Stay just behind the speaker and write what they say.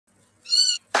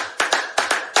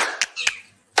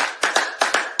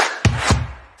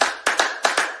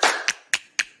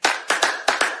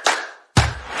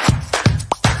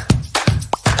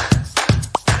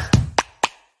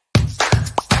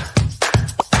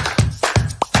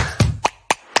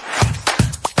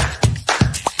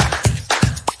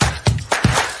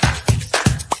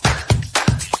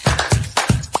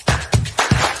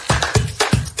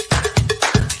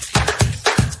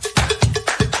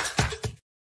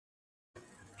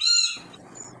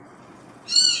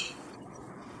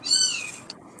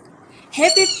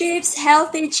Happy Peeps,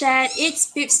 healthy chat, it's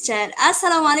Peepschat.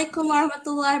 Assalamualaikum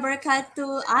warahmatullahi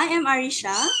wabarakatuh. I am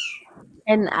Arisha.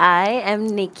 And I am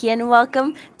Nikki, and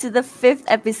welcome to the fifth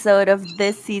episode of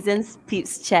this season's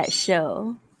Peeps Chat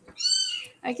show.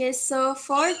 Okay, so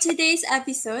for today's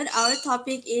episode, our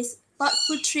topic is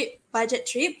thoughtful trip, budget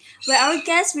trip, where our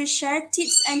guests will share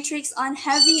tips and tricks on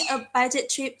having a budget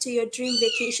trip to your dream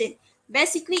vacation.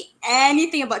 Basically,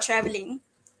 anything about traveling.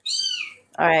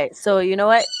 All right, so you know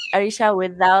what, Arisha,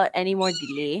 without any more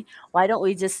delay, why don't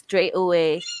we just straight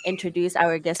away introduce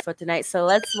our guest for tonight? So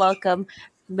let's welcome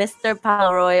Mr.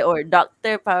 Powell Roy or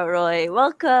Dr. Powell Roy.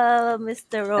 Welcome,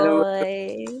 Mr. Hello,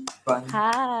 Roy. everyone.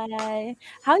 Hi.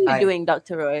 How are you Hi, doing,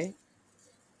 Dr. Roy?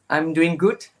 I'm doing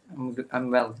good. I'm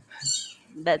well.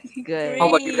 That's How good.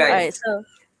 about you All Great. right, guys?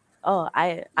 so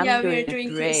I'm Yeah, we are doing doing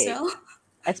good great. so.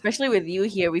 Especially with you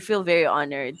here. We feel very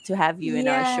honored to have you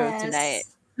in our show tonight.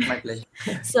 Yes. My pleasure.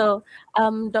 So,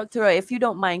 Dr. Roy, if you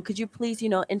don't mind, could you please,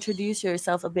 introduce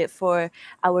yourself a bit for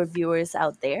our viewers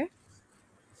out there?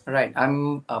 All right,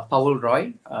 I'm Powell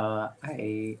Roy.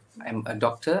 I'm a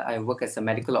doctor. I work as a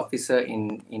medical officer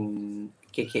in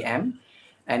KKM,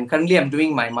 and currently I'm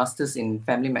doing my master's in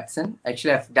family medicine.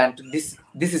 Actually, I've done this.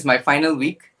 This is my final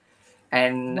week,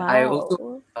 and I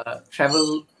also Wow.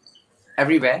 travel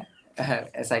everywhere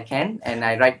as I can, and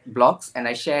I write blogs and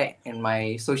I share in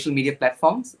my social media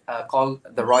platforms called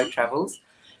the Roy Travels,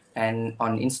 and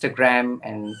on Instagram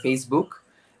and Facebook,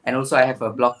 and also I have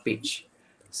a blog page.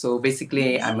 So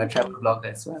basically, I'm a travel blogger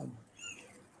as well.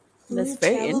 That's Ooh,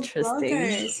 very travel interesting.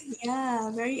 bloggers. Yeah,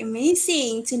 very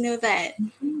amazing to know that.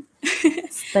 Mhm.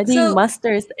 Studying So,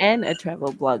 masters and a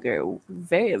travel blogger.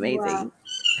 Very wow. amazing.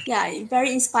 Yeah, very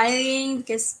inspiring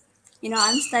because,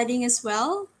 I'm studying as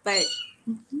well, but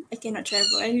Mhm. I cannot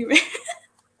travel anywhere.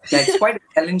 Yeah, it's quite a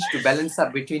challenge to balance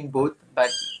up between both,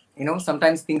 but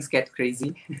sometimes things get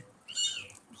crazy.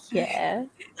 Yeah.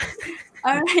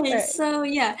 All All right, right. so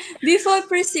yeah, before I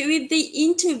proceed with the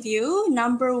interview,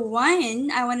 number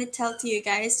one, I want to tell to you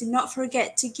guys do not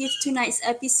forget to give tonight's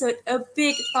episode a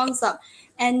big thumbs up.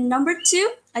 And number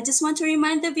two, I just want to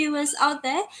remind the viewers out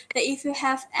there that if you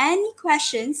have any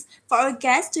questions for our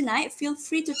guest tonight, feel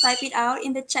free to type it out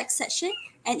in the chat section.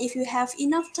 And if you have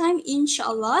enough time,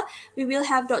 inshallah, we will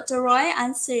have Dr. Roy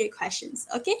answer your questions.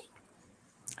 Okay?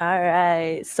 All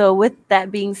right. So, with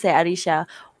that being said, Arisha,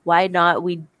 why not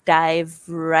we dive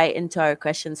right into our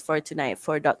questions for tonight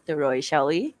for Dr. Roy, shall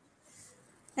we?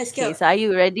 Let's Okay, go. so are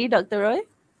you ready, Dr. Roy?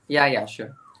 Yeah, yeah,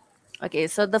 sure. Okay,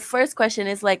 so the first question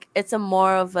is like it's a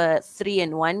more of a three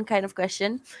in one kind of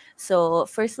question. So,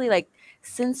 firstly, like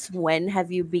since when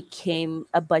have you became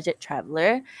a budget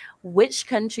traveler? Which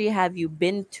country have you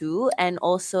been to? And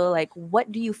also like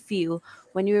what do you feel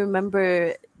when you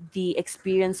remember the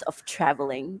experience of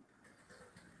traveling?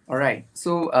 All right.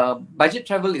 So budget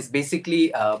travel is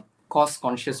basically cost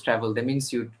conscious travel. That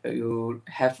means you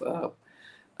have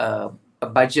a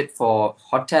budget for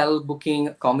hotel booking,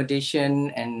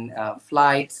 accommodation, and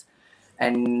flights,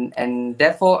 and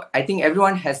therefore I think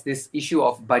everyone has this issue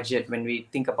of budget when we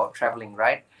think about traveling,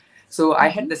 right? So I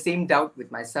had Mhm. the same doubt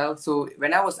with myself. So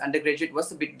when I was undergraduate, it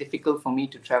was a bit difficult for me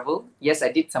to travel. Yes,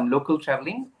 I did some local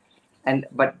traveling, and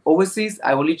but overseas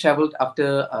I only traveled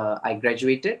after I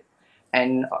graduated,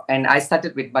 and I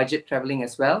started with budget traveling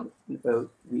as well.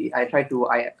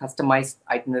 I customized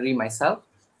itinerary myself,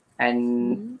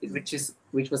 and Mhm.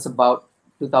 which was about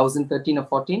 2013 or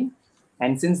 14,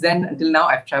 and since then until now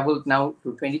I've traveled now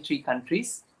to 23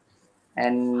 countries,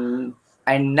 and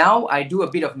now I do a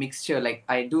bit of mixture, like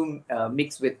I do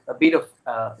mix with a bit of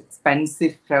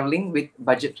expensive traveling with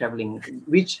budget traveling,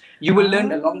 which you will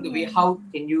learn along the way Oh. how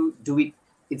can you do it.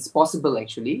 It's possible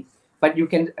actually, but you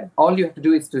can, all you have to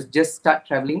do is to just start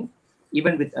traveling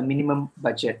even with a minimum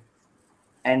budget.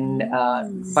 And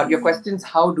Mm. but your questions,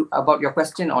 how do about your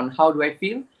question on how do I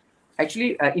feel?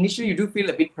 Actually, initially you do feel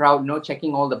a bit proud,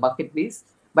 checking all the bucket list,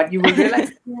 but you will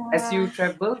realize as you Yeah.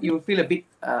 travel, you will feel a bit.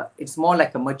 It's more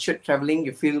like a matured traveling.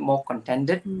 You feel more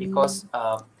contented Mm. because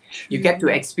you get to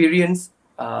True. experience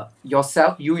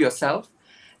yourself,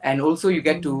 and also you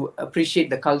get Mm. to appreciate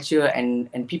the culture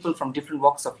and people from different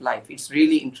walks of life. It's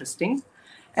really interesting,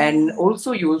 and Yeah.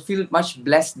 also you will feel much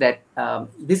blessed that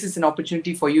this is an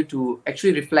opportunity for you to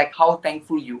actually reflect how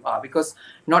thankful you are, because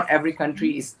not every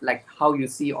country is like how you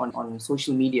see on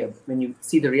social media. When you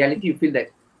see the reality, you feel that,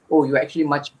 oh, you're actually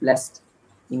much blessed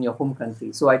in your home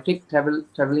country. So I take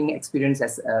traveling experience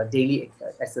as a daily,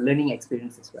 as a learning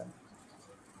experience as well.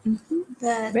 Mhm.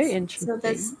 Very That's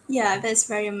interesting. yeah, that's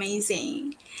very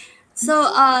amazing. So,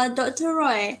 Mhm. Dr.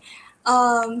 Roy,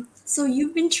 So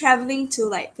you've been traveling to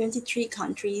like 23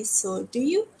 countries. So do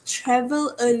you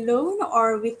travel alone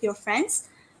or with your friends?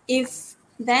 If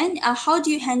then, how do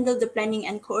you handle the planning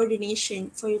and coordination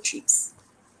for your trips?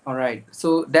 All right.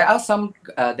 So there are some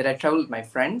that I travel with my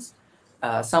friends,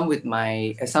 some with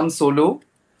my some solo,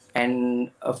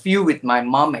 and a few with my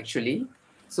mom actually.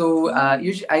 So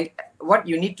usually, what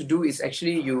you need to do is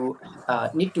actually you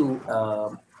need to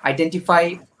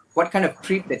identify what kind of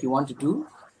trip that you want to do,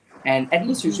 and at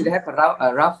least you should have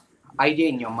a rough idea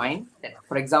in your mind that,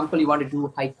 for example, you want to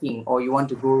do hiking or you want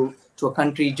to go to a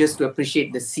country just to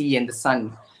appreciate the sea and the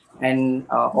sun, and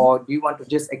or do you want to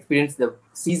just experience the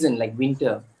season like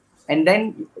winter, and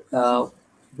then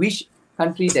which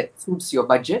country that suits your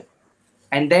budget,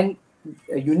 and then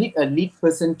you need a lead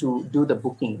person to do the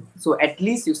booking. So at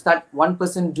least you start one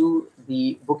person do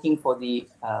the booking for the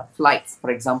flights, for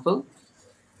example,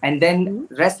 and then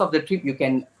Mm-hmm. rest of the trip you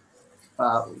can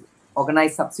uh,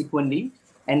 organize subsequently.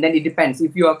 And then it depends,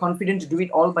 if you are confident to do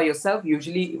it all by yourself,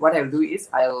 usually what I'll do is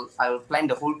I'll plan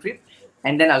the whole trip,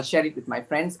 and then I'll share it with my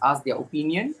friends, ask their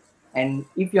opinion. And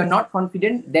if you're not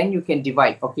confident, then you can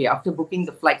divide. Okay, after booking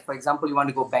the flight, for example, you want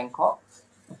to go Bangkok.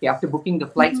 Okay, after booking the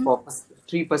flights Mm-hmm. for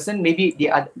 3 person, maybe the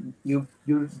other, you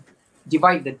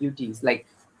divide the duties. Like,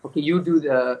 okay, you do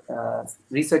the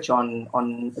research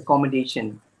on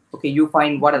accommodation. Okay, you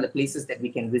find what are the places that we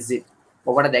can visit,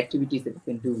 or what are the activities that we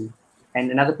can do, and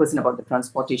another person about the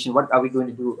transportation. What are we going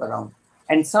to do around?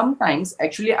 And sometimes,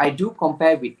 actually, I do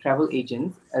compare with travel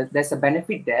agents. There's a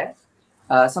benefit there.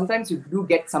 Sometimes you do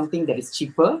get something that is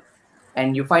cheaper,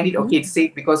 and you find it Mm-hmm. okay, it's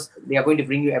safe because they are going to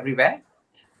bring you everywhere.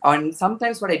 And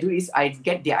sometimes what I do is I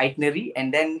get the itinerary,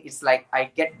 and then it's like I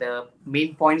get the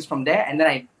main points from there, and then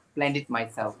I plan it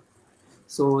myself.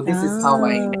 So this is how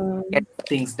I Ah. get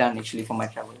things done actually for my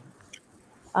travel.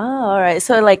 Oh, all right.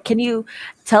 So, like, can you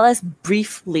tell us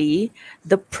briefly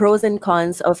the pros and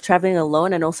cons of traveling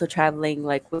alone and also traveling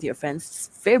like with your friends?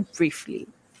 Just very briefly.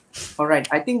 All right.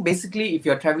 I think basically, if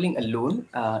you're traveling alone,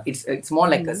 it's more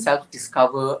like a Mm-hmm.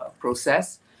 self-discover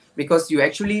process, because you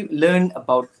actually learn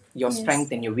about your strength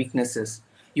Yes. and your weaknesses.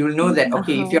 You'll know that Mm-hmm.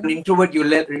 okay, if you're Uh-huh. an introvert,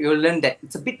 you'll learn that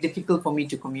it's a bit difficult for me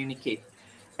to communicate.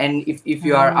 And if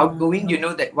you are outgoing, Ah. you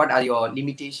know that what are your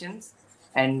limitations,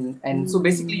 and so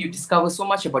basically you Mm. discover so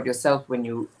much about yourself when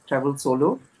you travel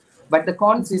solo. But the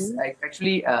cons is Mm-hmm.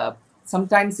 actually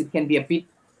sometimes it can be a bit,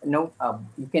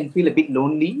 you can feel a bit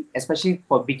lonely, especially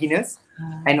for beginners.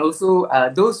 And also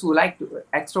those who like to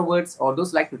extroverts, or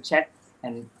those who like to chat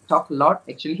and talk a lot,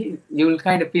 actually you will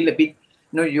kind of feel a bit,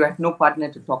 you have no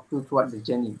partner to talk to throughout the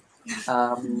journey.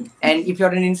 And if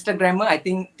you're an Instagrammer, I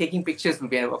think taking pictures will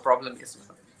be a problem as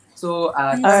well. So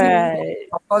All Yes. traveling, right.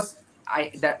 of course,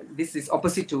 this is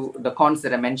opposite to the cons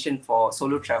that I mentioned for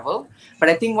solo travel. But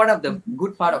I think one of the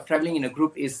good part of traveling in a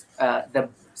group is the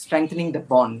strengthening the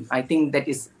bond. I think that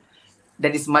is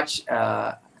much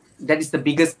that is the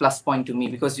biggest plus point to me,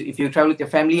 because if you travel with your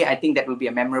family, I think that will be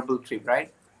a memorable trip,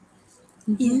 right?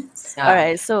 Mm-hmm. Yes. All Yeah.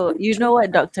 right. So, you know True.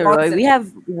 what, Dr. Cons Roy, and we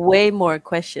have way more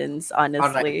questions, all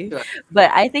right, honestly. sure,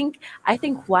 But I think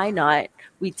why not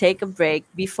we take a break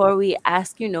before we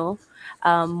ask,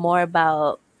 more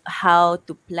about how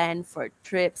to plan for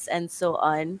trips and so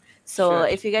on. So, sure.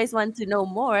 if you guys want to know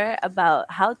more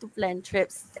about how to plan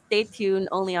trips, stay tuned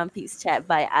only on Peepschat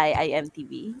by IIM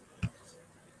TV.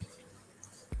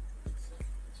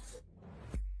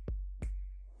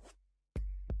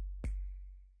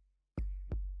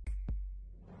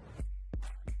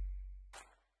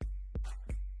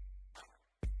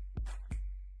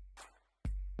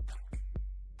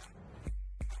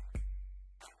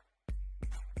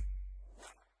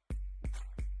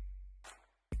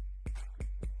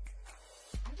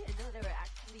 I didn't know there were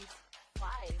actually 5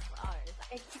 hours.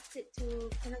 I fixed it to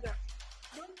phonograph.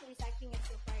 Don't please acting as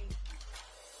your fine.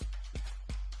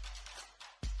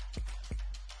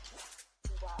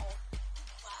 Wow.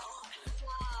 Wow.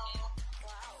 Wow.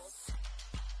 Wow.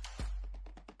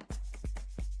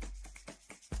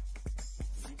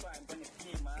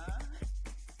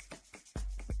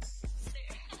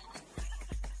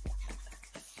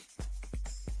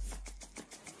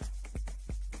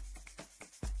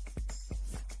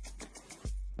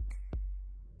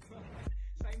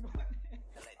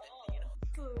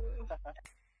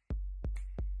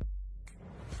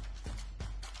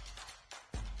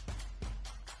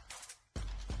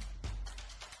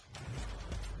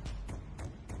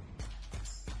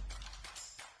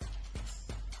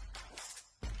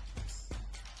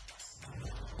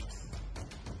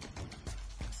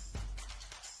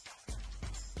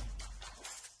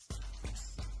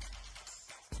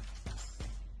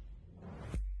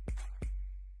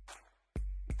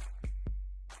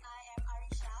 I am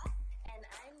Arisha.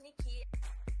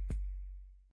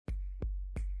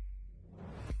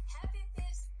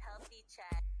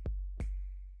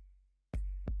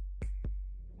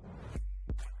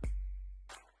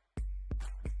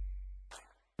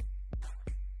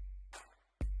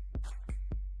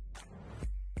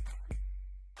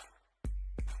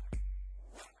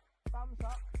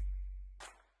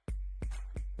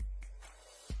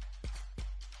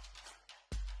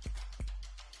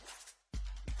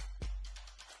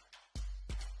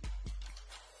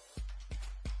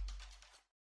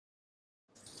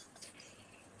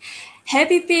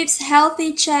 Happy Peeps,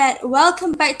 healthy chat.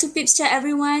 Welcome back to Peepschat,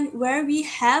 everyone, where we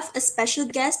have a special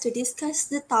guest to discuss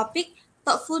the topic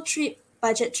thoughtful trip,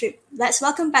 budget trip. Let's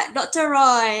welcome back Dr.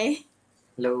 Roy.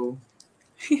 Hello.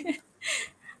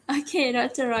 Okay,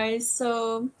 Dr. Roy.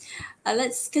 So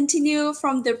let's continue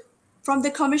from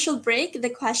the commercial break. The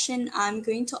question I'm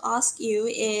going to ask you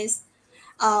is,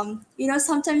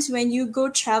 sometimes when you go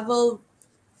travel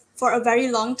for a very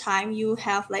long time, you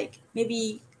have like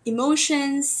maybe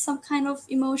emotions, some kind of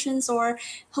emotions, or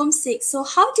homesick. So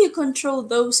how do you control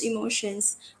those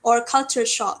emotions or culture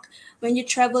shock when you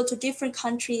travel to different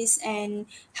countries, and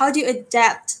how do you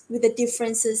adapt with the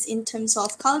differences in terms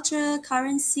of culture,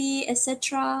 currency,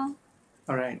 etc.?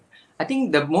 All right. I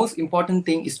think the most important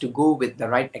thing is to go with the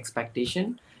right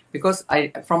expectation, because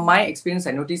from my experience,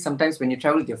 I notice sometimes when you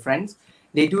travel with your friends,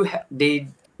 they do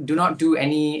not do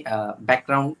any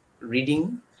background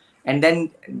reading, and then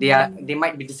they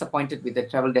might be disappointed with the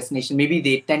travel destination. Maybe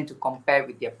they tend to compare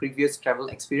with their previous travel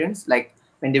experience, like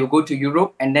when they will go to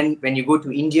Europe, and then when you go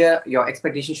to India, your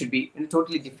expectation should be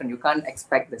totally different. You can't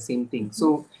expect the same thing.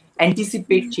 So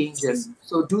anticipate changes.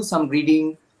 So do some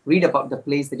reading, read about the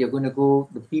place that you're going to go,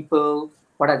 the people,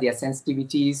 what are their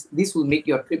sensitivities. This will make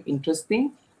your trip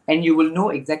interesting, and you will know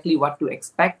exactly what to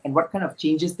expect and what kind of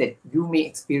changes that you may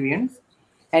experience.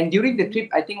 And during the trip,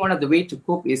 I think one of the way to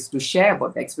cope is to share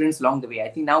about the experience along the way. I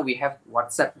think now we have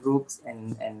WhatsApp groups,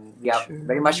 and we are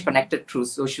very much connected through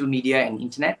social media and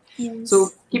internet. So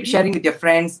Yes. keep sharing with your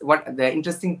friends what are the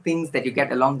interesting things that you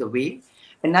get along the way.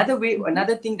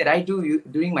 Another thing that I do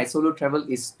during my solo travel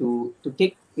is to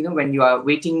take, when you are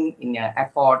waiting in an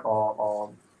airport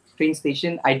or train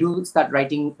station, I do start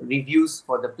writing reviews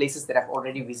for the places that I've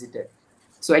already visited.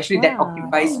 So actually that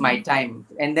occupies Wow. my time.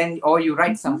 And then, or you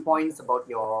write some points about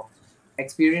your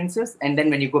experiences, and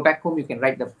then when you go back home, you can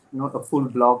write a full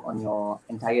blog on your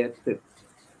entire trip.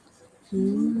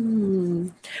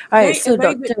 Mm. All right, Very a so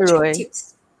very Dr. good trip Roy,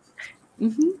 tips.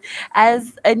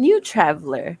 as a new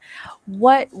traveler,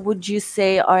 what would you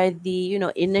say are the,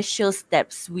 initial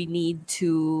steps we need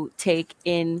to take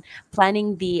in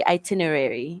planning the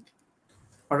itinerary?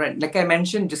 All right, like I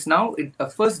mentioned just now,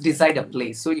 first decide a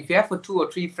place. So if you have 2 or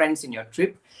 3 friends in your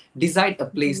trip, decide a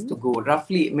place to go.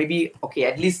 Roughly, maybe, okay,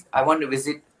 at least I want to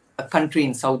visit a country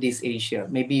in Southeast Asia,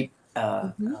 maybe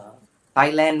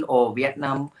Thailand or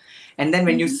Vietnam. And then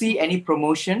when you see any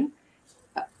promotion,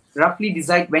 roughly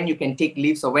decide when you can take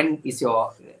leaves or when is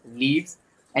your leaves,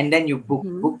 and then you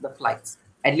book the flights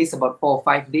at least about 4 or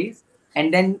 5 days,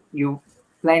 and then you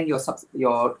plan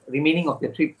your remaining of the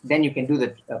trip. Then you can do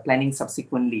the planning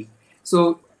subsequently.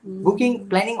 So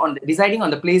planning on deciding on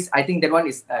the place, I think that one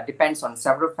is depends on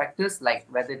several factors, like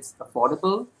whether it's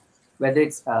affordable, whether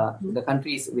it's the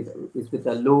country is with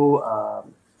a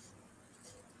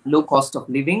low cost of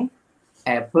living,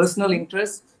 personal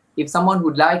interest. If someone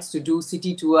who likes to do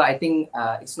city tour, I think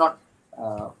it's not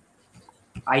uh,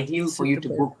 ideal for you to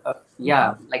Suitable. book.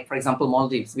 Like for example,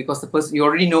 Maldives, because the person you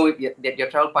already know that your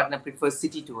travel partner prefers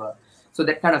city tour. So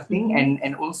that kind of thing,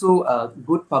 and also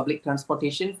good public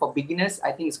transportation for beginners.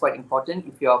 I think it's quite important.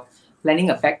 If you're planning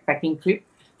a backpacking trip,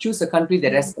 choose a country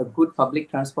that has a good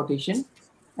public transportation,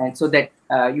 and so that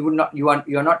you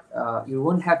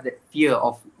won't have that fear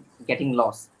of getting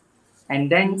lost. And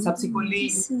then I subsequently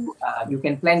see. you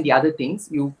can plan the other things.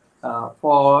 You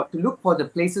for to look for the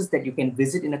places that you can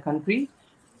visit in a country,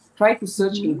 try to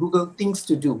search in Google things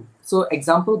to do. So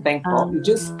example, Bangkok, Um,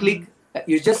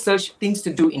 you just search things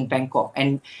to do in Bangkok,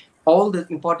 and all the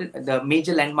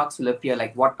major landmarks will appear,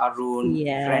 like Wat Arun,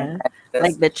 Grand yeah,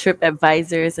 like Palace. the trip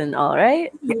advisors and all,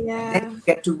 right? Yeah, then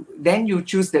Yeah. then you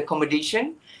choose the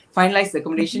accommodation, finalize the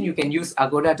accommodation. You can use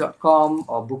agoda.com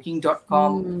or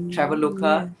booking.com, Yeah.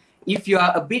 Traveloka. If you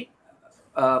are a bit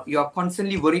you are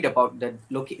constantly worried about the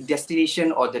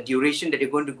destination or the duration that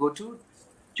you're going to go to,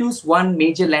 choose one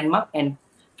major landmark and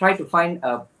try to find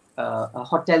a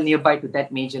hotel nearby to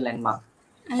that major landmark.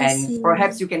 I And see.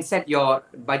 perhaps you can set your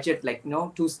budget, like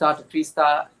 2 star to 3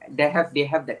 star. They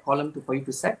have that column for you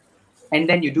to set, and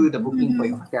then you do the booking for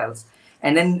your hotels.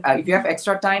 And then if you have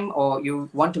extra time or you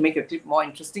want to make your trip more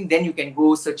interesting, then you can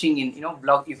go searching in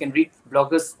blog. You can read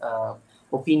bloggers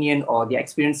opinion or their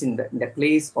experience in that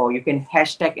place, or you can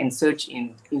hashtag and search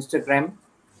in Instagram,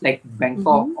 like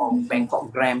Bangkok or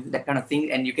Bangkok Gram, that kind of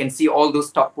thing, and you can see all those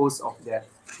top posts of the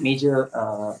major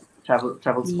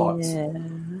travel spots. Yeah.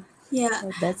 Yeah,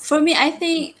 Oh, that's for me, I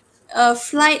think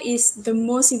flight is the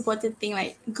most important thing.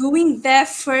 Like going there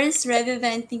first rather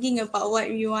than thinking about what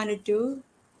you want to do.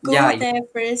 Go Yeah, there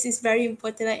first is very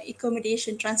important. Like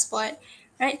accommodation, transport,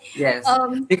 right? Yes,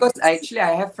 because I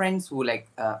have friends who like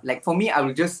for me, I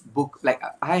will just book, like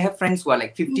I have friends who are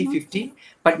like 50-50,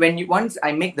 but once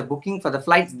I make the booking for the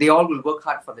flights, they all will work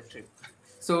hard for the trip.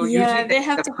 So usually Yeah, they that's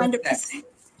have the to first step. 100%.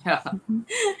 Yeah.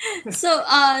 So,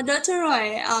 Dr.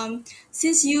 Roy,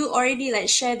 since you already like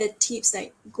share the tips,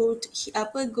 like go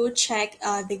check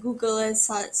the Google and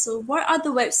such. So, what are the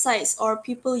websites or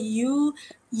people you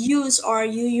use or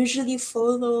you usually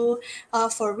follow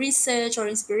for research or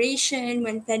inspiration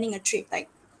when planning a trip? Like,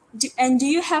 do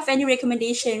you have any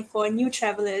recommendation for new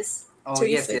travelers Oh to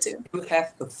yes, refer yes. to? You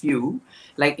have a few.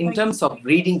 Like in Okay. terms of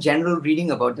reading, general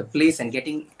reading about the place and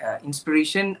getting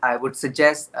inspiration, I would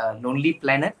suggest Lonely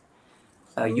Planet,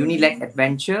 Unilag Ooh.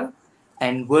 Adventure,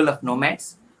 and World of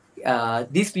Nomads.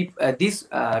 These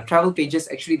travel pages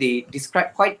actually they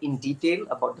describe quite in detail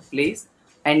about the place,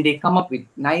 and they come up with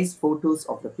nice photos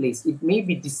of the place. It may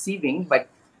be deceiving, but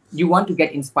you want to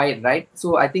get inspired, right?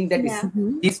 So I think that is Yeah.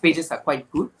 Mm-hmm. these pages are quite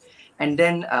good. And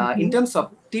then in Mm-hmm. terms of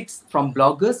tips from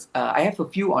bloggers, I have a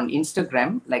few on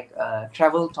Instagram, like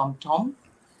Travel Tom Tom,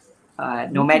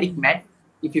 Nomadic Mm. Matt.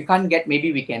 If you can't get,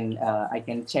 maybe we can I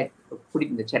can put it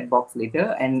in the chat box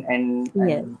later,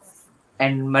 Yes.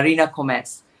 and Marina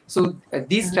Comets. So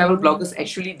these travel Uh, bloggers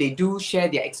actually they do share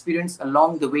their experience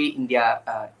along the way in their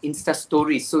Insta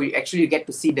stories. So you get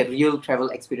to see the real travel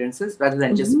experiences rather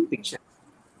than just mm-hmm. pictures.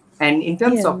 And in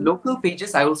terms of Yeah. local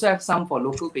pages, I also have some for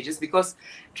local pages because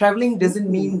traveling doesn't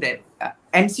Ooh. mean that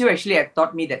MCO actually had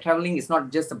taught me that traveling is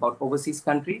not just about overseas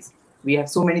countries. We have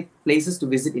so many places to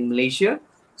visit in Malaysia.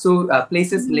 So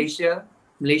places Mhm. Malaysia,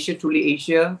 Malaysia Truly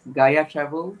Asia, Gaia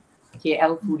Travel,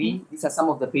 KL Mm-hmm. Foodie. These are some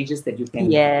of the pages that you can.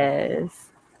 Yes.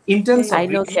 In terms Okay. I of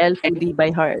know reading, KL Foodie by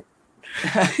heart.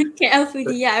 KL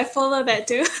Foodie, yeah, I follow that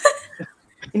too.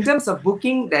 in terms of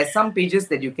booking, there's some pages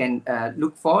that you can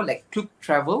look for, like Klook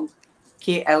Travel,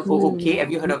 KLOOK. Mm.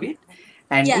 Have you heard of it?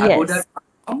 And Yeah. Yes.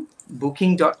 Agoda.com,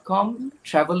 Booking.com,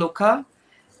 Traveloka.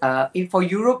 For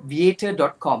Europe,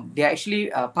 Viator.com. They are actually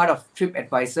part of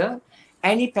TripAdvisor.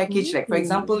 Any package, like for Ooh.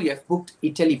 example, you have booked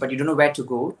Italy, but you don't know where to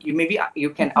go. You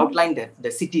can Mm-hmm. outline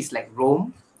the cities like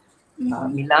Rome,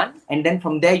 Mm-hmm. Milan, and then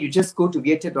from there you just go to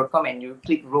Viator.com and you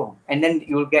click Rome, and then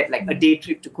you'll get like a day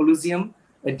trip to Colosseum,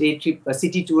 a day trip, a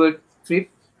city tour trip,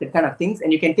 that kind of things,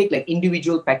 and you can take like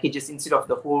individual packages instead of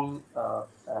the whole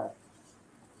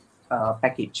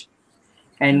package.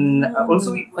 And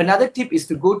also Ah. another tip is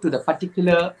to go to the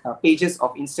particular pages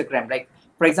of Instagram. Like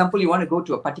for example, you want to go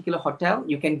to a particular hotel,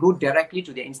 you can go directly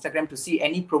to their Instagram to see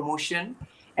any promotion,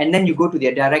 and then you go to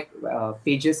their direct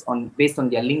pages on based on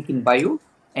their link in bio,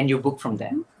 and you book from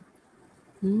there.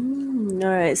 Mm, all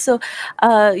right. So,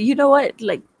 you know what?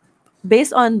 Like,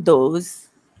 based on those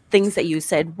things that you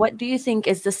said, what do you think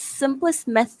is the simplest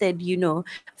method,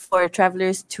 for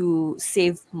travelers to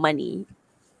save money?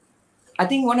 I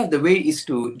think one of the way is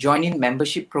to join in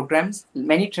membership programs.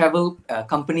 Many travel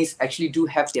companies actually do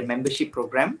have their membership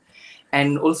program,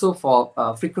 and also for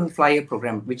frequent flyer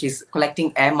program, which is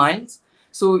collecting air miles.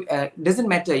 So it doesn't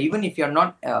matter, even if you're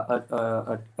not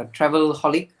a travel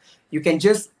holic, you can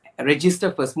just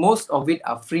register first. Most of it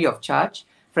are free of charge.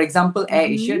 For example, Air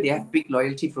Asia, Mm-hmm. they have big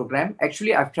loyalty program.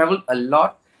 Actually, I've traveled a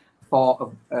lot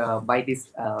for by this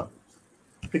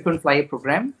frequent flyer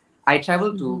program. I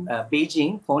traveled to Mm-hmm.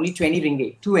 Beijing for only 20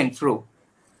 ringgit to and fro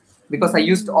because I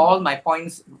used Mm. all my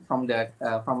points from the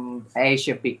from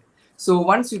Asia Peak. So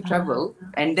once you Ah. travel,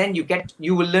 and then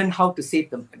you will learn how to save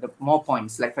the more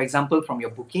points. Like for example, from your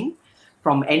booking,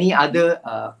 from any other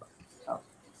uh,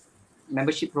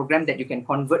 membership program that you can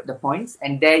convert the points,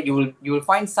 and there you will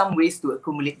find some ways to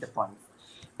accumulate the points.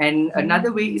 And Mm.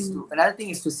 another thing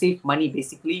is to save money.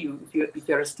 Basically, if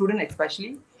you're a student,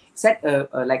 especially, set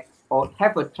a like or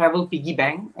have a travel piggy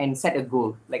bank and set a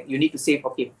goal. Like you need to save,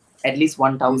 okay, at least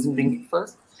 1,000 ringgit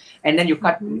first, and then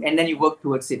Mhm. you work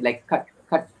towards it. Like cut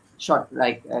short,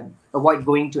 like avoid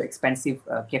going to expensive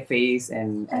cafes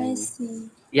I and see.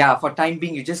 yeah. For time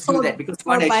being, you just do that because you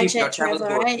For want to achieve your budget travel travel,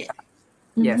 goal. right?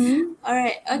 Yes. Mhm. All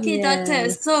right. Okay, doctor.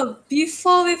 Yes. So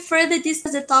before we further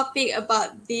discuss the topic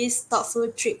about this thoughtful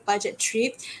trip, budget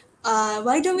trip,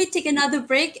 why don't we take another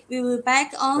break? We will be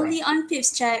back Right. only on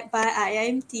Peepschat by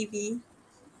IIUM TV.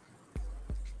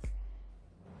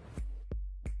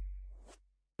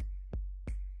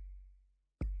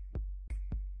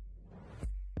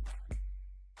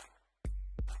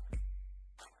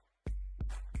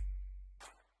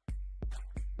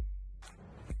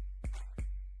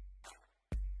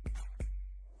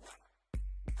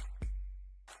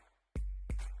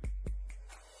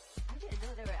 I didn't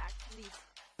know there were actually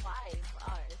 5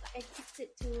 hours. I fixed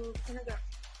it to phonograph.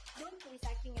 Don't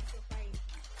recycling it so far.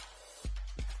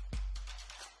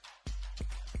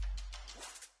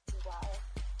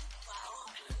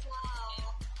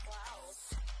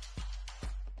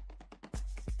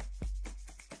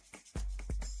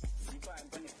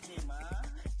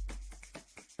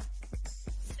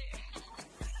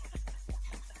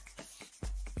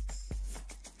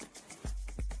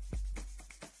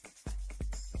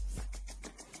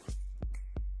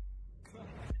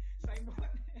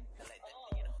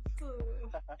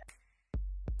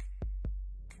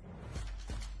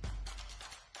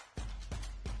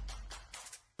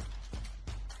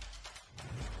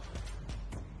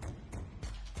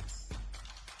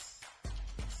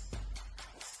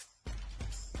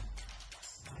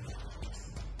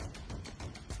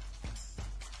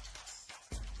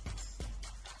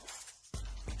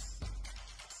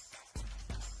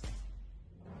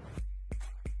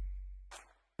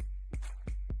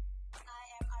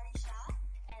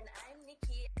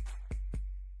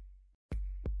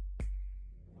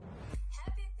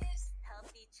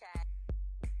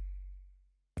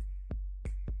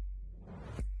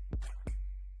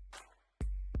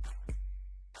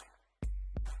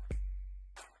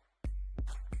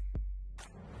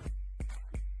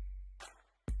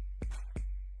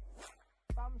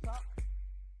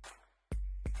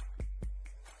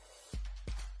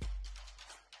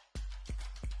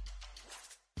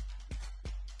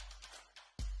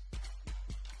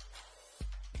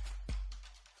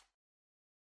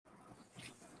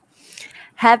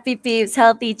 Happy Peeps,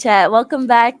 Healthy Chat. Welcome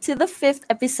back to the fifth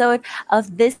episode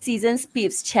of this season's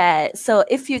Peeps Chat. So,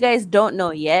 if you guys don't know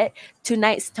yet,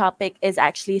 tonight's topic is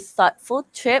actually thoughtful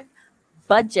trip,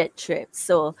 budget trip.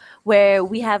 So, where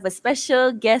we have a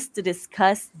special guest to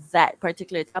discuss that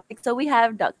particular topic. So, we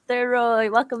have Dr.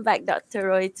 Roy. Welcome back, Dr.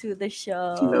 Roy, to the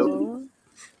Hello. show.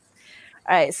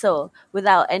 All right, so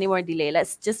without any more delay,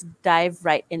 let's just dive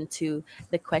right into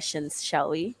the questions, shall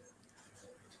we?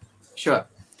 Sure.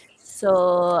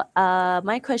 So,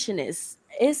 my question is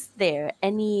there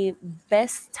any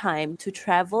best time to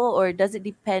travel, or does it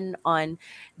depend on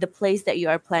the place that you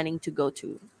are planning to go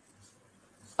to?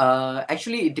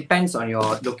 Actually, it depends on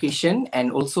your location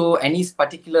and also any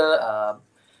particular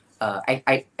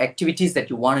activities that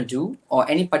you want to do or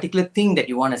any particular thing that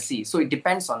you want to see. So it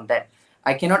depends on that.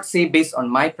 I cannot say based on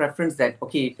my preference that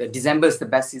okay, December is the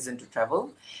best season to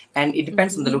travel, and it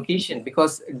depends on the Mm-hmm. location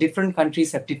because different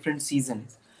countries have different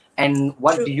seasons. And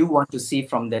what do True. you want to see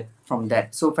from that? From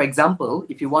that, so for example,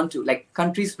 if you want to like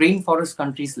countries, rainforest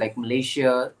countries like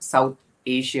Malaysia, South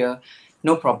Asia,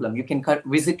 no problem. You can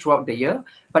visit throughout the year,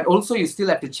 but also you still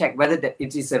have to check whether that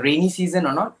it is a rainy season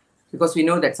or not because we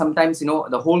know that sometimes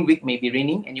the whole week may be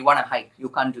raining and you want to hike, you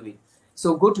can't do it.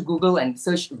 So go to Google and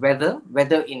search weather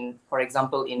in, for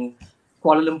example, in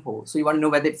Kuala Lumpur. So you want to know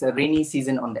whether it's a rainy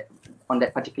season on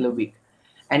that particular week.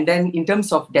 And then in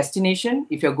terms of destination,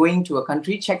 if you're going to a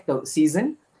country, check the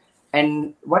season.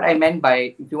 And what I meant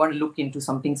by if you want to look into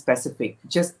something specific,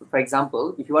 just for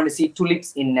example, if you want to see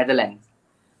tulips in Netherlands,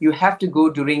 you have to go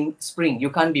during spring. You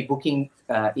can't be booking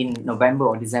in November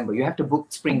or December. You have to book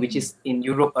spring, which is in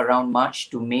Europe around March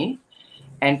to May.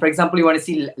 And for example, you want to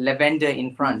see lavender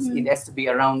in France, it has to be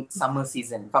around summer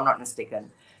season, if I'm not mistaken.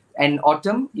 And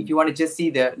autumn, if you want to just see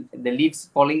the leaves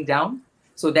falling down,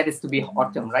 so that is to be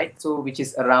autumn, right? So which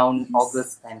is around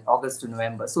Yes. August to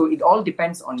November. So it all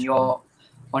depends on your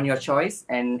choice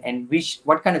and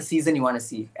what kind of season you want to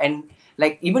see. And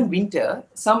like even winter,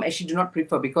 some actually do not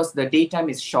prefer because the daytime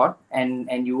is short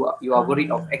and you are worried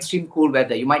of Ah. extreme cold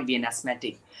weather. You might be an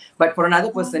asthmatic. But for another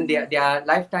person, Um, their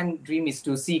lifetime dream is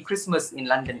to see Christmas in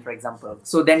London, for example.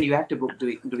 So then you have to book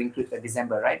during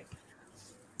December, right?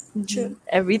 true.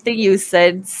 Everything you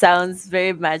said sounds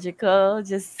very magical.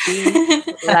 Just seeing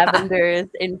lavenders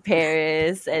in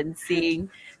Paris and seeing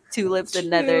tulips in True.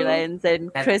 Netherlands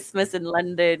and And, Christmas in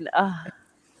London. Ah,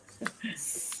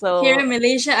 Here so in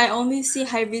Malaysia, I only see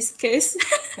hibiscus.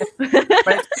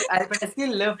 but I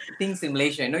still love things in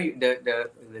Malaysia.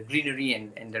 The greenery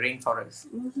and the rainforest.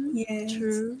 Yes,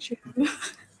 true. true.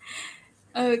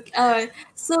 Okay,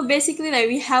 so basically, like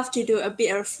we have to do a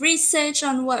bit of research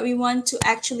on what we want to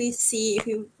actually see.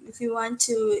 If you want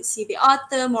to see the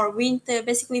autumn or winter,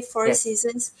 basically four Yes,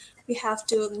 seasons, we have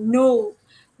to know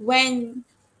when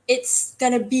it's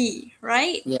gonna be,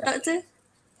 right, yeah, Doctor?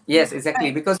 yes, exactly.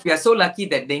 Right. Because we are so lucky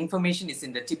that the information is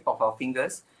in the tip of our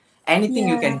fingers. Anything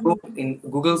you can Yeah, go in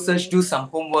Google search, do Yes. some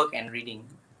homework and reading.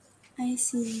 I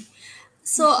see.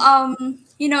 So,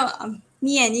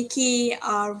 me and Nikki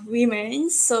are women.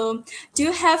 So, do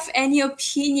you have any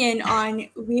opinion on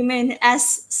women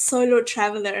as solo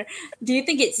traveler? Do you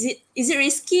think is it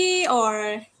risky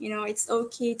or it's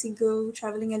okay to go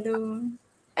traveling alone?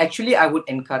 Actually, I would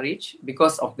encourage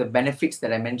because of the benefits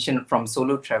that I mentioned from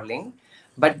solo traveling.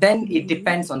 But then it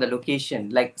depends on the location.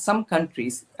 Like some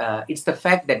countries, it's the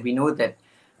fact that we know that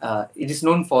it is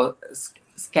known for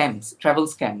scams, travel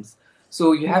scams.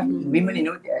 So you have Mm-hmm. women,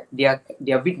 they are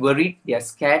a bit worried, they are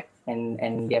scared, and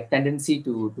they have tendency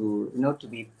to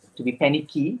be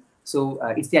panicky. So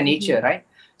it's their nature, Mm-hmm. right?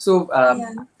 So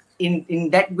Yeah. in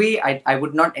that way, I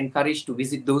would not encourage to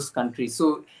visit those countries.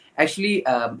 So actually,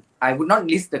 I would not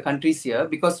list the countries here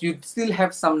because you still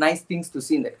have some nice things to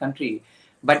see in that country.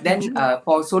 But then True.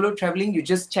 for solo traveling, you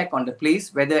just check on the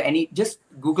place whether just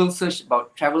Google search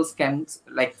about travel scams,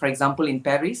 like for example in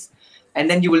Paris, and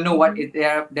then you will know Mm-hmm.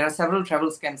 there are several travel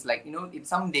scams. Like it's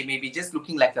some they may be just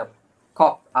looking like a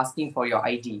cop asking for your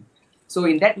ID. So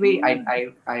in that way,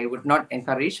 I would not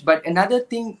encourage. But another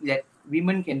thing that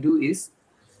women can do is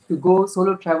to go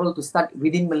solo travel to start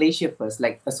within Malaysia first,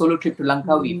 like a solo trip to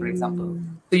Langkawi, for example.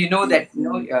 Mm. So you know that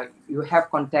Mm-hmm. you have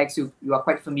contacts, you are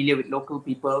quite familiar with local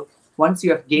people. Once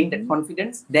you have gained that Mm-hmm.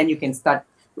 confidence, then you can start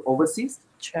to overseas,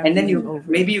 and then Traveling you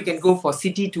maybe you can overseas. go for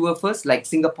city tour first, like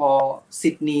Singapore,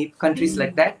 Sydney, countries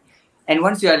like Mm. that. And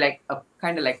once you are like a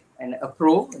kind of like a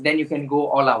pro, then you can go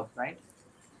all out, right?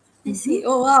 I Mm-hmm. see.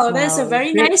 Oh wow, that's a Wow,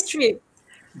 very great. nice trip.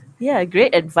 Yeah,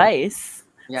 great advice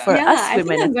Yeah. for Yeah, us I think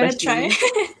women, I'm gonna try.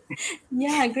 especially.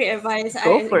 Yeah, great advice. I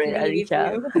Go for it, agree with Alicia.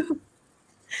 you.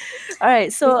 All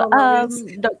right, We so follow risk.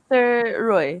 Dr.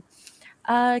 Roy,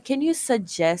 Can you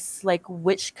suggest like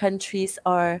which countries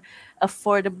are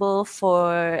affordable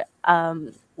for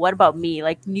what about me,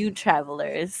 like new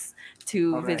travelers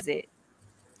to All right. visit?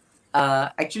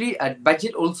 Actually,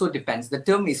 budget also depends. The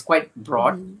term is quite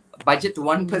broad. Mm-hmm. Budget to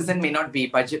one Mm-hmm. person may not be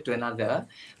budget to another,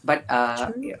 but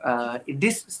True.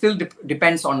 this still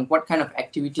depends on what kind of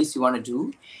activities you want to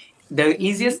do. The Mm-hmm.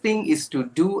 easiest thing is to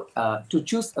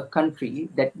choose a country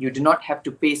that you do not have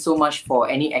to pay so much for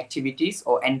any activities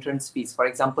or entrance fees. For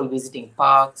example, visiting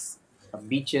parks,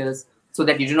 beaches, so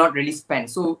that you do not really spend.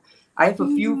 So I have a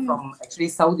few Mm-hmm. from actually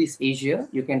Southeast Asia.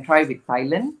 You can try with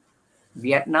Thailand,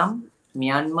 Vietnam,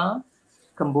 Myanmar,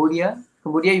 Cambodia.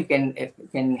 Cambodia, you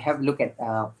can have a look at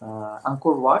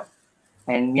Angkor Wat.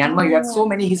 And Myanmar, you have so Oh,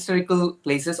 many historical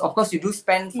places. Of course, you do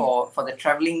spend yeah. for the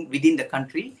traveling within the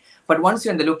country, but once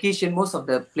you're in the location, most of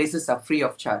the places are free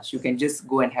of charge. You can just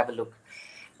go and have a look.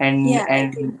 Yeah, I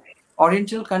agree. And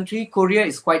Oriental country, Korea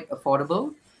is quite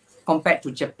affordable compared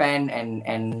to Japan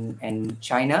and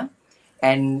China.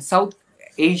 And South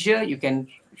Asia, you can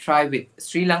try with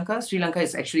Sri Lanka. Sri Lanka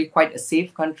is actually quite a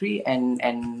safe country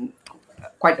and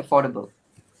quite affordable.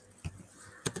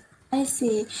 I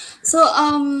see. So,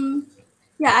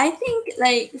 yeah, I think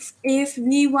like if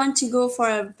we want to go for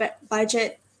a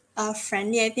budget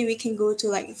friendly, I think we can go to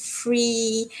like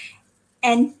free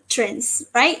entrance,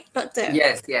 right, Doctor?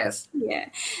 Yes, yes. Yeah.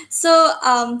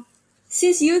 So,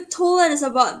 since you told us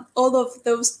about all of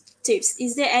those tips,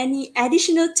 is there any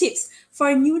additional tips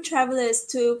for new travelers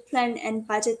to plan and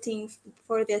budgeting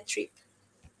for their trip?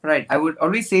 Right. I would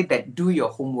always say that do your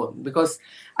homework, because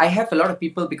I have a lot of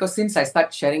people, because since I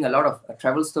start sharing a lot of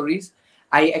travel stories,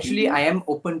 Mm-hmm. I am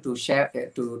open to share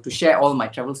to share all my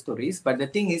travel stories. But the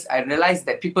thing is, I realized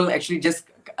that people actually just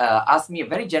ask me a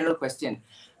very general question.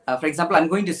 For example, I'm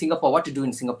going to Singapore. What to do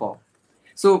in Singapore?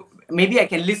 So maybe I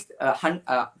can list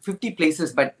 50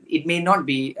 places, but it may not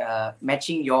be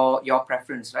matching your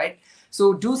preference, right?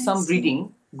 So do I some see.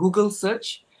 reading, Google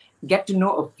search, get to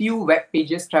know a few web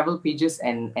pages, travel pages,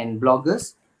 and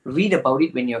bloggers. Read about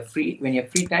it when you're free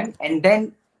time, and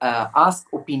then ask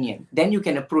opinion. Then you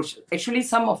can approach. Actually,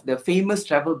 some of the famous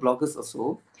travel bloggers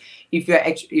also, if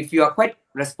you are quite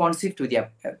responsive to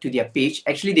their page,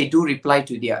 actually they do reply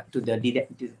to the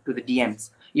DMs.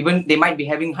 Even they might be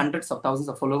having hundreds of thousands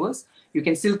of followers, you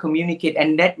can still communicate,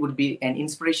 and that would be an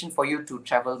inspiration for you to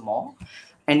travel more.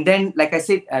 And then, like I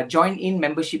said, join in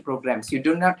membership programs. You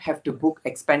do not have to book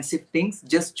expensive things.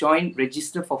 Just join,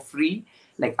 register for free,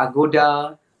 like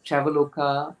Agoda,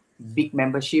 Traveloka, big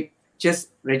membership. Just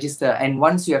register, and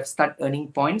once you have start earning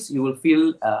points, you will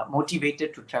feel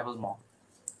motivated to travel more.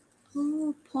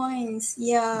 Oh, points.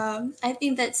 Yeah, I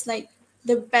think that's like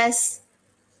the best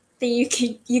thing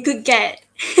you could get.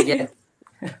 Yes.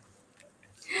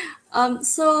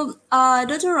 So,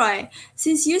 Dr. Roy,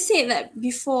 since you said that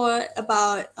before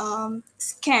about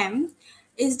scam,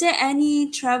 is there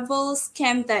any travel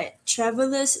scam that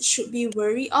travelers should be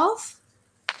wary of?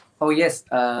 Oh yes,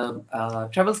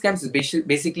 travel scams is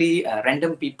basically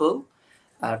random people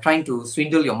trying to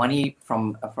swindle your money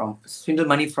from swindle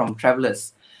money from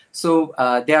travelers. So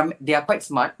they are quite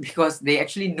smart because they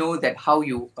actually know that how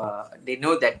you they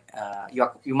know that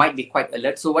you might be quite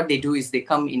alert. So what they do is they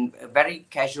come in a very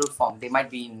casual form. They might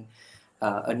be in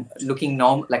looking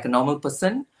like a normal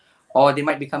person, or they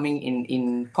might be coming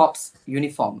in cops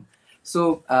uniform.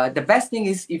 So the best thing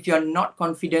is, if you're not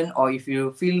confident or if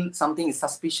you feel something is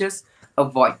suspicious,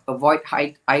 avoid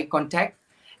eye contact.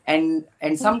 And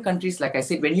some countries, like I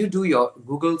said, when you do your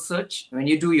Google search, when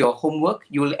you do your homework,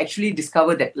 you will actually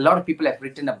discover that a lot of people have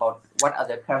written about what are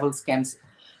the travel scams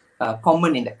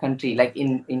common in the country. Like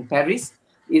in Paris,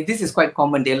 this is quite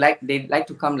common. They like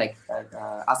to come like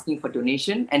asking for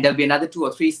donation, and there'll be another two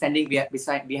or three standing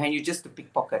behind you just to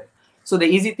pickpocket. So the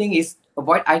easy thing is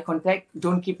avoid eye contact.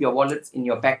 Don't keep your wallets in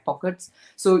your back pockets,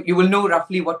 so you will know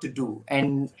roughly what to do.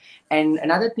 And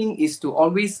another thing is to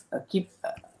always keep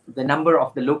the number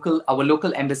of our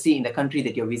local embassy in the country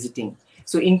that you're visiting.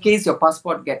 So in case your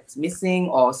passport gets missing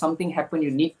or something happen,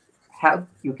 you need help,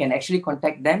 you can actually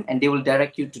contact them, and they will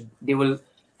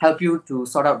help you to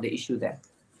sort out the issue there.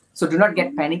 So do not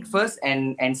get panic first,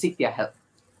 and seek their help.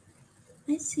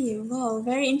 I see. Wow,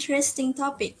 very interesting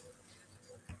topic.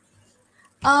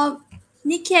 Um,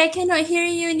 Nikki, I cannot hear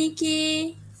you,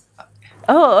 Nikki.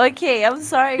 Oh, okay. I'm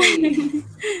sorry.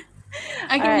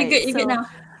 All Okay, right. you're good So, now.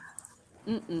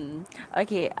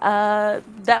 okay.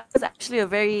 That was actually a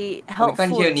very We can't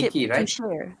helpful hear tip Nikki, to right?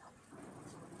 share.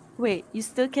 Wait, you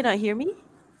still cannot hear me?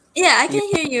 Yeah, I Yeah, can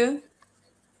hear you.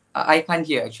 I can't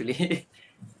hear actually.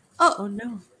 Oh, Oh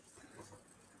no.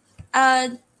 uh,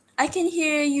 I can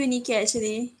hear you, Nikki,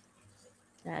 actually.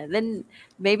 Then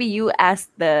maybe you ask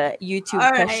the YouTube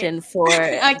All right. question for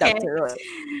Okay. Dr. Roy.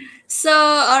 So,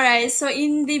 all right. So,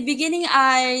 in the beginning,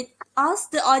 I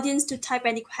asked the audience to type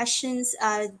any questions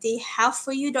they have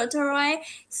for you, Dr. Roy.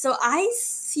 So, I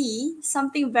see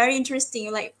something very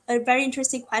interesting, like a very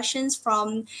interesting questions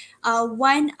from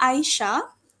one Aisha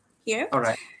here. All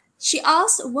right. She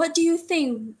asked, "What do you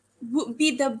think would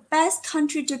be the best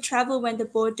country to travel when the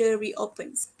border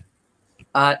reopens?"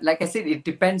 Like I said, it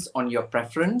depends on your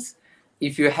preference.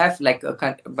 If you have like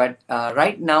but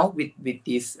right now with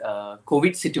this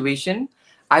COVID situation,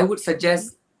 I would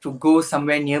suggest to go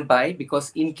somewhere nearby,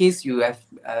 because in case you have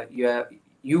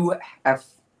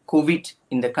COVID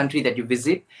in the country that you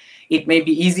visit, it may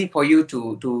be easy for you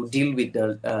to deal with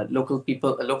the local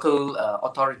people, local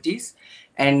authorities.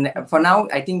 And for now,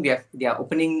 I think they are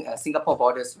opening Singapore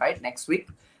borders right next week.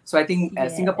 So I think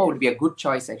Singapore Yes. would be a good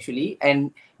choice actually. And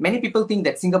many people think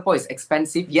that Singapore is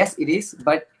expensive. Yes, it is,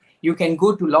 but you can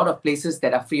go to a lot of places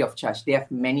that are free of charge. They have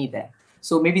many there.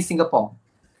 So maybe Singapore.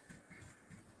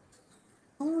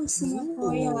 Oh,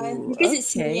 Singapore, yeah, Ooh, because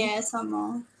it's okay. near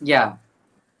somehow. Yeah,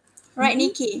 Right,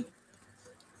 Nikki?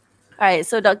 All right.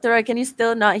 So, Dr. Roy, can you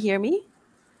still not hear me?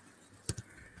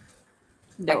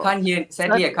 I No. can't hear. So,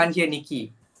 Sadly, I can't hear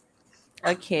Nikki.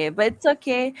 okay, but it's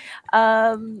okay.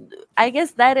 I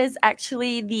guess that is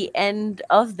actually the end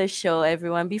of the show,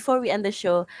 everyone. Before we end the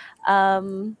show,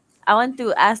 I want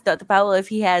to ask Dr. Powell if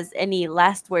he has any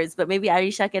last words, but maybe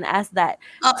Arisha can ask that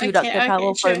Oh, to Dr. okay, okay,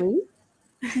 Powell for sure. me.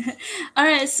 All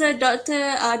right, so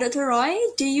Dr. Roy,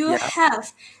 do you Yeah.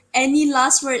 have any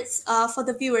last words for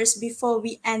the viewers before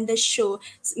we end the show?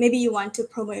 Maybe you want to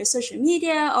promote your social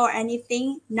media or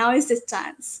anything. Now is the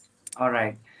chance. All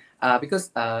right.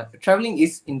 Because traveling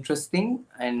is interesting,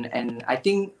 and I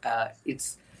think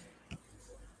it's,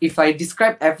 if I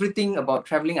describe everything about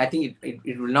traveling, I think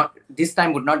it will not, this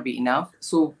time would not be enough.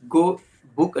 So go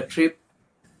book a trip.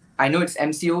 I know it's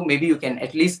MCO. Maybe you can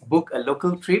at least book a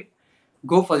local trip.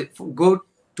 Go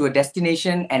to a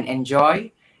destination and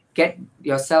enjoy. Get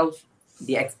yourself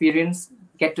the experience.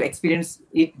 Get to experience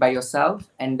it by yourself,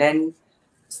 and then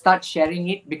start sharing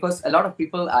it, because a lot of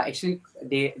people are actually,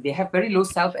 they have very low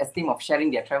self-esteem of sharing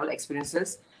their travel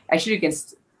experiences. Actually, you can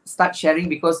start sharing,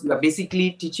 because you are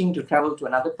basically teaching to travel to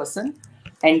another person,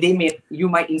 and you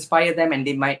might inspire them, and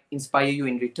they might inspire you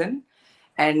in return.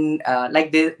 And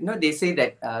like they say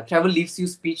that travel leaves you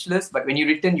speechless, but when you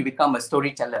return, you become a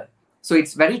storyteller. So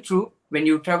it's very true. When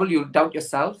you travel, you doubt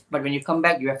yourself, but when you come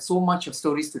back, you have so much of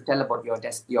stories to tell about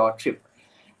your trip.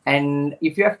 And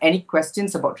if you have any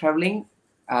questions about traveling,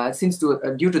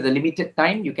 due to the limited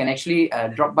time, you can actually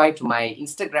drop by to my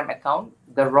Instagram account,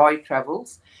 The Roy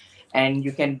Travels, and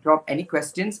you can drop any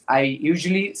questions. I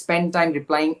usually spend time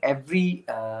replying every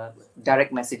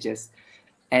direct messages.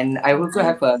 And I also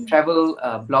have a travel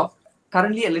blog.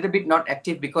 Currently, a little bit not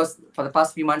active, because for the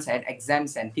past few months I had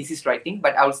exams and thesis writing,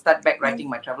 but I'll start back writing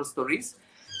my travel stories.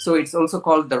 So it's also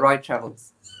called The Roy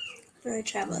Travels. For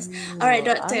travels. All right,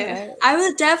 Ooh, all Doctor. right. I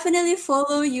will definitely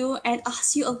follow you and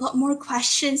ask you a lot more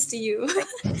questions to you.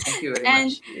 Thank you very And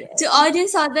much. to Yeah.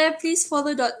 audience out there, please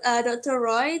follow Dr.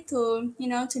 Roy to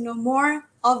to know more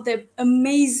of the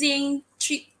amazing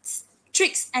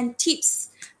tricks and tips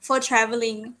for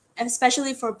traveling,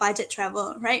 especially for budget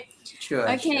travel. Right? Sure, sure.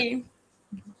 Okay.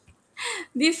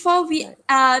 Before we,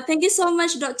 thank you so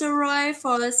much, Dr. Roy,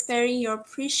 for sparing your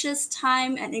precious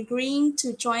time and agreeing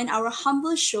to join our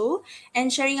humble show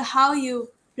and sharing how you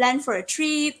plan for a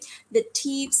trip, the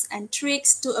tips and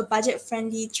tricks to a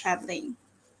budget-friendly traveling.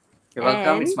 You're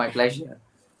welcome. It's And my pleasure.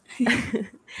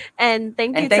 and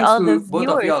thank And you to thanks all the to both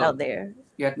of viewers out y'all. there.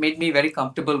 You have made me very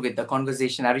comfortable with the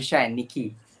conversation, Arisha and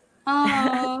Nikki.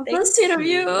 Oh, so Thank sweet of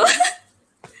you. you.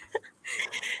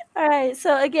 All right.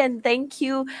 So again, thank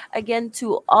you again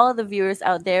to all the viewers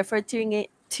out there for tuning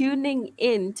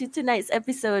in to tonight's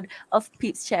episode of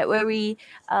Peeps Chat, where we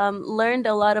learned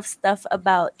a lot of stuff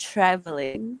about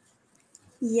traveling.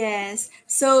 Yes.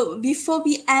 So before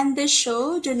we end the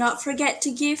show, do not forget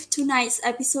to give tonight's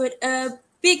episode a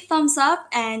big thumbs up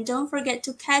and don't forget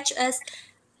to catch us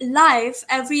live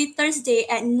every Thursday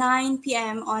at 9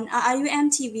 p.m. on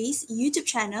IIUM TV's YouTube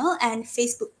channel and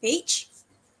Facebook page.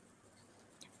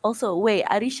 Also, wait,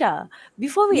 Arisha,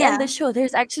 before we end the Yeah. show,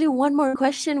 there's actually one more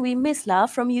question we missed lah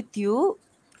from YouTube.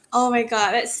 Oh my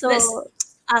god. Let's So,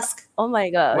 ask. oh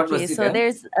my god. What Okay, was it? so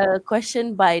there's a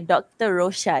question by Dr.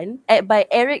 Roshan, by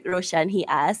Eric Roshan. He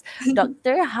asked,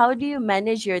 Doctor, how do you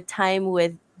manage your time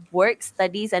with work,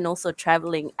 studies, and also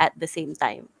traveling at the same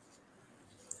time?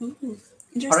 Ooh, All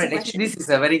interesting right, actually, question. this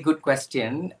is a very good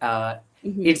question.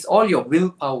 Mm-hmm. It's all your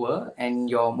willpower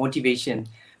and your motivation.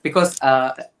 because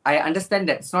I understand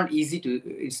that it's not easy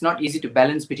to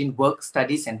balance between work,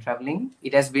 studies, and traveling.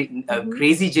 It has been a Mm-hmm.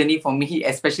 crazy journey for me,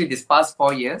 especially this past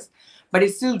 4 years. But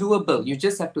it's still doable. You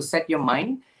just have to set your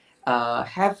mind,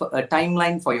 have a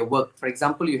timeline for your work. For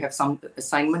example, you have some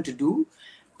assignment to do.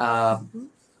 Uh, Mm-hmm.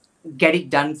 get it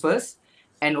done first.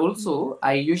 And also,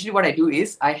 I usually what I do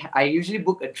is I usually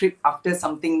book a trip after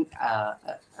something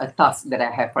a task that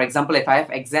I have. For example, if I have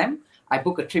exam, I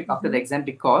book a trip after the Mm-hmm. exam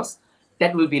because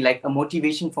that will be like a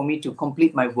motivation for me to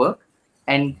complete my work.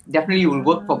 And definitely, you will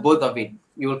work for both of it.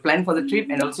 You will plan for the trip,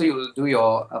 and also you will do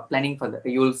your planning for the.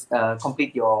 You will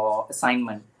complete your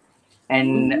assignment.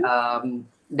 And Mm-hmm.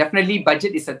 definitely,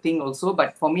 budget is a thing also.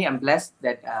 But for me, I'm blessed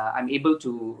that I'm able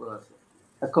to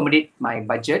accommodate my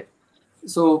budget.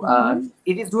 So Mm-hmm.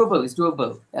 it is doable. It's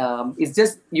doable. It's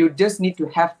just you just need to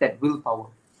have that willpower.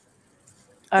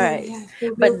 All Oh right. yeah, the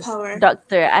But willpower.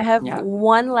 doctor, I have Yeah,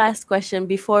 one last question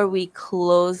before we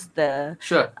close the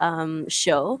sure.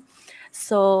 show.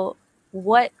 So,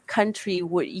 what country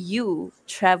would you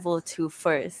travel to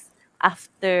first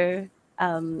after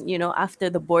after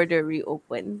the border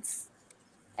reopens,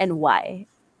 and why?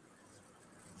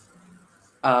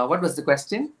 What was the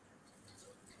question?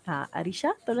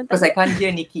 Arisha, tolong Because I tanya. can't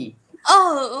hear Nikki.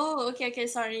 Okay, okay,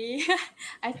 sorry.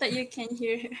 I thought you can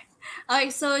hear her.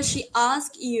 Alright, so she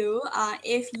asked you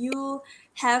if you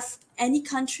have any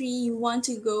country you want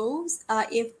to go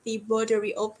if the border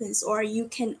reopens, or you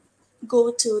can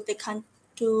go to the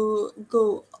to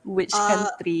go. Which Uh,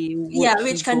 country would yeah, he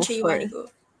which go country you want to first? go?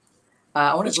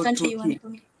 I want to Which go country you want to Turkey.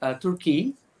 go?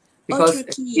 Turkey, Oh, because it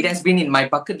Turkey. has been in my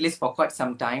bucket list for quite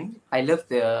some time. I love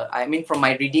the. I mean, from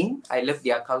my reading, I love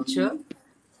their culture,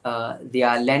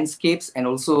 their landscapes, and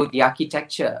also the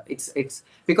architecture. It's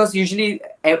because usually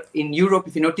in Europe,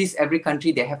 if you notice, every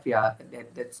country they have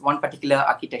that's one particular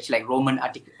architecture, like Roman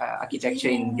architecture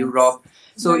in Yes, Europe.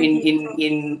 So very in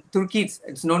beautiful. Turkey,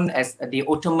 it's known as the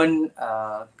Ottoman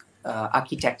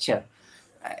architecture.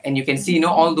 And you can see,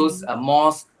 all those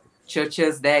mosques,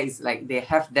 churches there is like they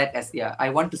have that as their. I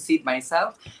want to see it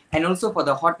myself, and also for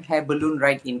the hot air balloon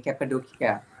ride in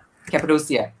Cappadocia.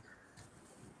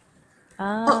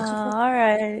 Oh, All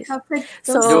right.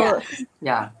 Though, Cappadocia. So,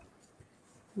 yeah.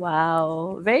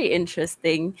 wow, very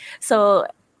interesting. So,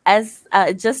 as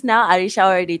just now, Arisha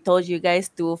already told you guys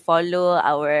to follow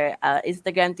our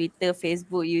Instagram, Twitter,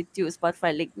 Facebook, YouTube,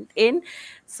 Spotify, LinkedIn.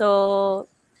 So,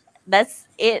 that's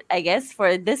it, I guess,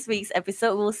 for this week's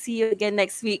episode. We'll see you again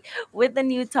next week with a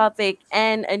new topic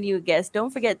and a new guest. Don't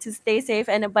forget to stay safe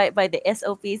and abide by the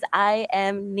SOPs. I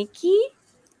am Nikki.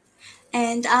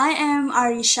 And I am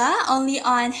Arisha, only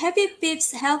on Happy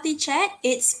Pips Healthy Chat.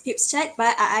 It's Peepschat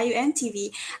by IIUM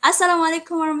TV.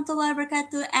 Assalamualaikum warahmatullahi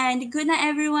wabarakatuh, and good night,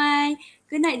 everyone.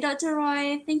 Good night, Dr.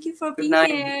 Roy. Thank you for Good being night.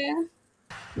 here.